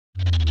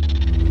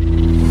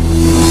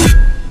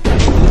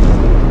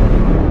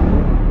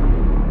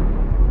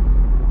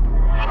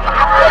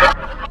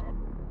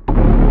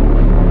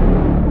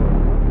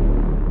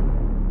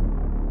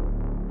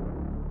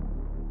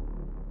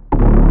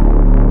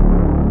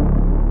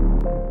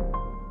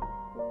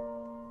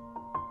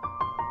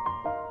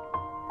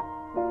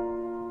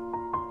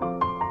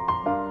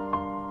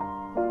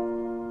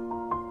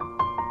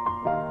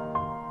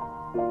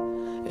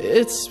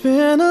It's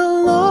been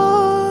a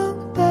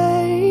long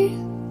day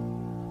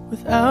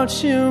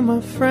without you, my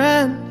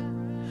friend,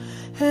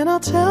 and I'll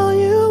tell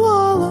you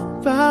all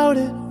about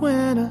it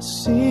when I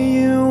see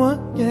you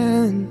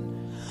again.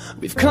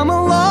 We've come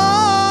a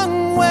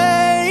long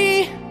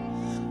way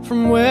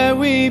from where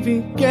we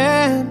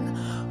began.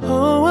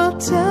 Oh, I'll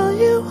tell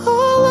you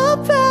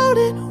all about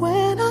it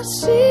when I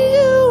see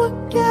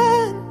you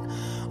again.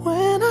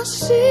 When I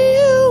see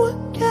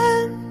you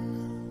again.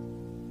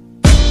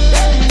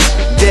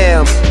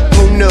 Damn,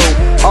 who knew?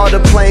 All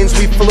the planes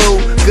we flew,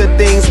 good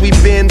things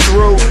we've been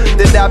through,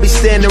 that I'll be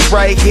standing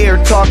right here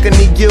talking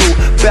to you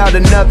about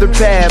another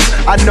path.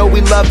 I know we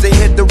love to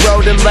hit the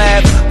road and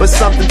laugh, but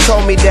something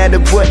told me that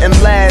it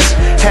wouldn't last.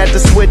 Had to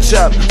switch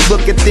up,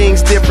 look at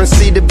things different,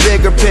 see the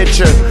bigger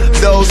picture.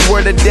 Those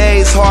were the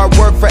days, hard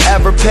work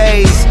forever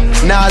pays.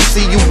 Now I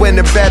see you in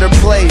a better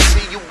place.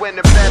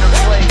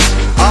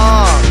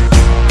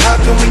 How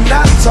can we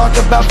not talk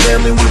about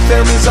family when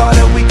family's all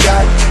that we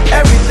got?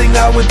 Everything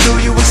I went through,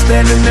 you were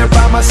standing there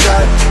by my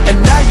side, and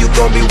now you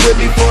gon' be with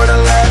me for the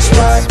last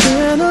ride. It's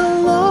been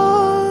a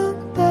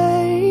long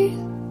day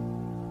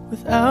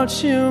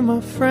without you,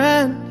 my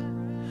friend,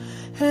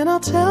 and I'll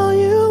tell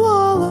you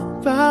all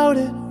about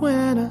it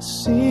when I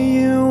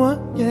see you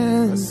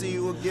again.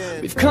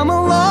 We've come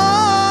a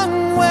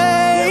long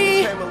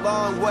way,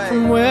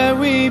 from where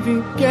we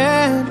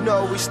began. You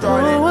know we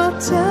started. Oh, I'll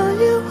tell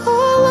you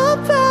all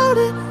about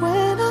it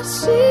when I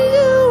see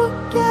you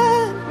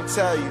again. Let me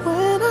tell you.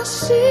 When I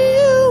see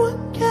you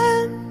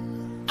again.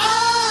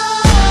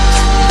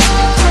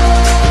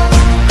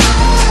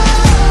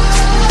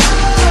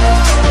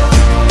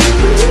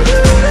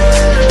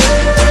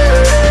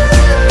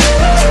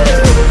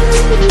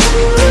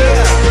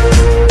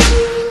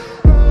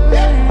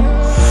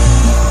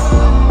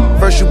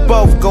 First you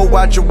both go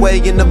out your way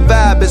and the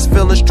vibe is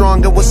feeling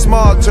strong, and what's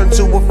small turn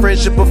to a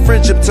friendship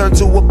turn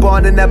to a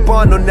bond, and that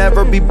bond will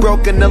never be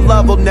broken, the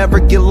love will never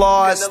get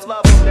lost.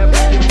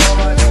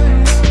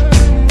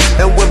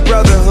 And when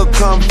brotherhood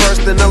come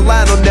first, then the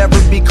line will never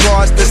be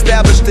crossed.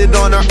 Established it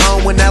on our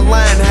own when that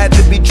line had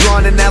to be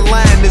drawn, and that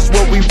line is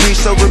what we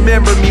reach, so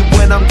remember me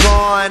when I'm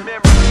gone.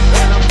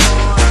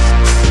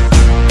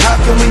 How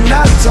can we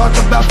not talk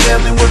about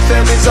family when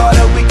family's all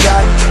that we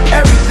got?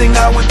 Everything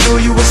I went through,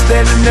 you were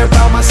standing there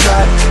by my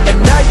side,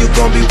 and now you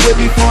gon' be with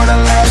me for the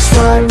last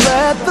ride.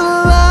 Let the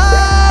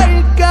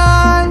light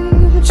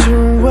guide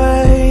your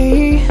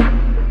way,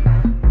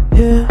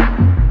 yeah.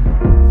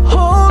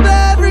 Hold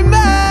every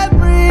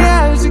memory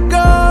as you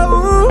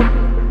go,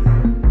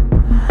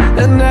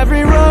 and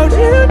every road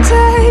you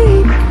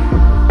take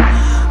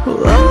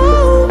will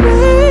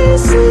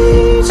always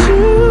lead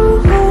you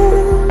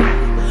home.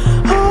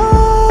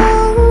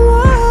 Oh,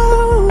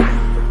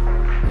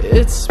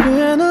 it's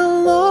been a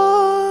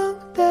long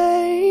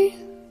day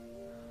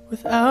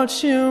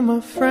without you, my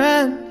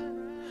friend,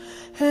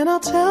 and I'll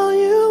tell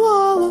you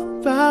all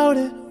about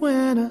it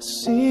when I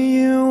see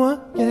you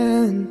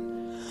again.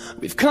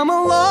 We've come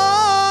a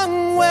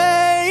long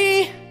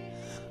way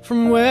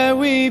from where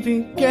we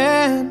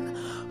began.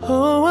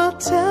 Oh, I'll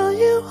tell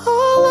you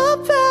all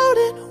about it